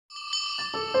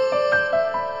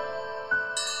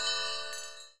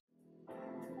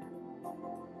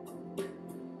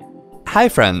Hi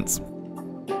friends!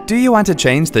 Do you want to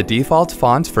change the default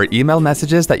font for email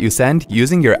messages that you send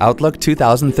using your Outlook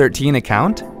 2013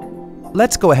 account?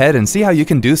 Let's go ahead and see how you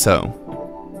can do so.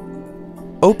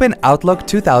 Open Outlook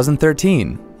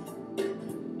 2013.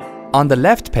 On the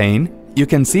left pane, you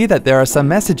can see that there are some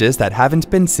messages that haven't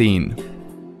been seen.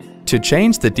 To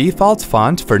change the default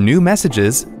font for new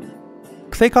messages,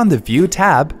 click on the View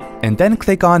tab and then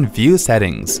click on View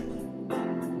Settings.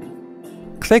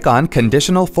 Click on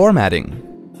Conditional Formatting.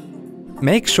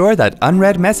 Make sure that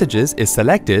Unread Messages is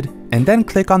selected and then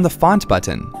click on the Font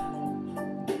button.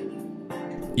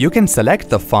 You can select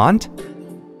the font,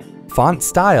 font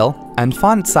style, and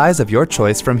font size of your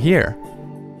choice from here.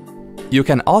 You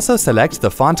can also select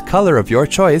the font color of your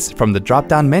choice from the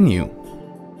drop-down menu.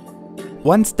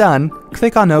 Once done,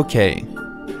 click on OK.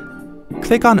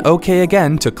 Click on OK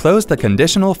again to close the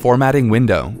conditional formatting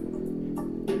window.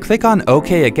 Click on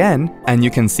OK again, and you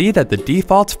can see that the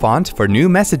default font for new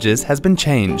messages has been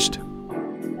changed.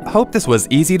 Hope this was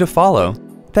easy to follow.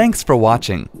 Thanks for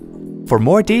watching. For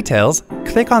more details,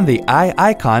 click on the eye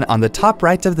icon on the top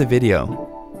right of the video.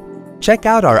 Check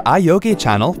out our iYogi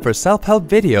channel for self-help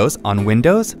videos on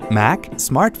Windows, Mac,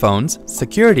 smartphones,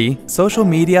 security, social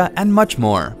media, and much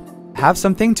more. Have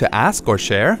something to ask or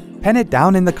share? Pen it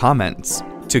down in the comments.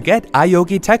 To get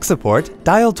iYogi tech support,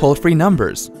 dial toll-free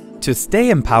numbers. To stay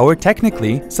empowered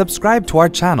technically, subscribe to our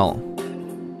channel.